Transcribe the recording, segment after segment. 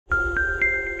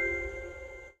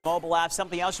Mobile app.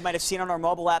 Something else you might have seen on our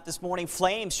mobile app this morning.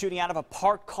 Flames shooting out of a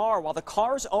parked car while the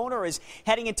car's owner is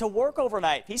heading into work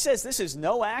overnight. He says this is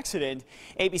no accident.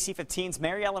 ABC 15's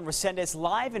Mary Ellen Resendez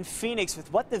live in Phoenix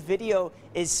with what the video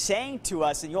is saying to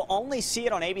us, and you'll only see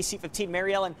it on ABC 15.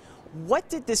 Mary Ellen, what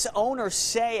did this owner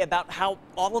say about how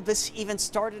all of this even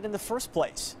started in the first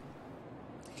place?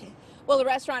 Well, the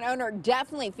restaurant owner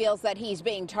definitely feels that he's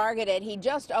being targeted. He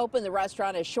just opened the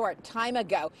restaurant a short time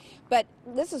ago. But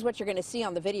this is what you're going to see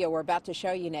on the video we're about to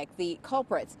show you, Nick. The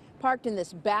culprits parked in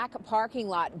this back parking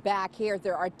lot back here.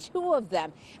 There are two of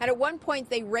them. And at one point,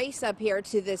 they race up here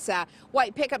to this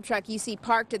white pickup truck you see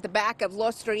parked at the back of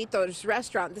Los Toritos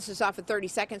restaurant. This is off of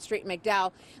 32nd Street,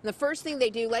 McDowell. And the first thing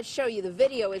they do, let's show you the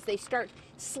video, is they start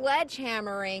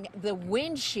sledgehammering the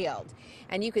windshield.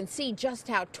 And you can see just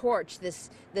how torched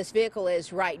this vehicle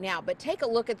is right now. But take a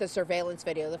look at the surveillance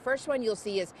video. The first one you'll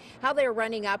see is how they're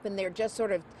running up and they're just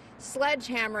sort of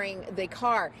sledgehammering the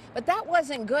car. But that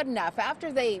wasn't good enough.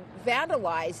 After they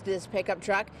vandalized this pickup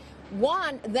truck,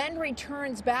 one then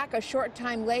returns back a short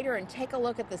time later, and take a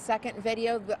look at the second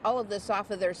video, all of this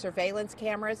off of their surveillance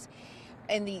cameras.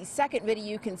 In the second video,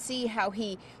 you can see how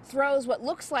he throws what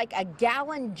looks like a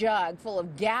gallon jug full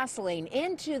of gasoline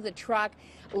into the truck,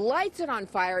 lights it on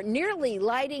fire, nearly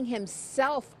lighting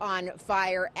himself on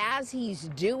fire as he's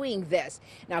doing this.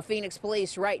 Now, Phoenix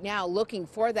police right now looking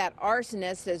for that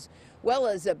arsonist as well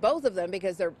as both of them,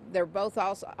 because they're both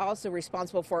also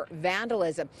responsible for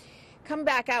vandalism. Come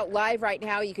back out live right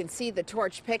now. You can see the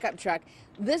torched pickup truck.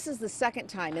 This is the second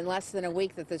time in less than a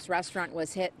week that this restaurant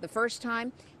was hit. The first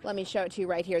time, let me show it to you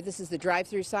right here. This is the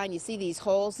drive-through sign. You see these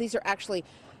holes? These are actually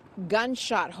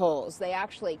gunshot holes. They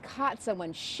actually caught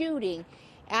someone shooting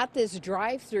at this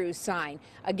drive-through sign.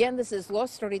 Again, this is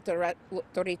Los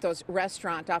Toritos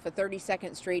restaurant off of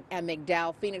 32nd Street and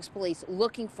McDowell. Phoenix police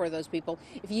looking for those people.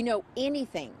 If you know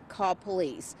anything, call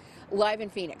police. Live in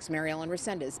Phoenix, Mary Ellen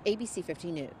Resendez, ABC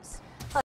 15 News.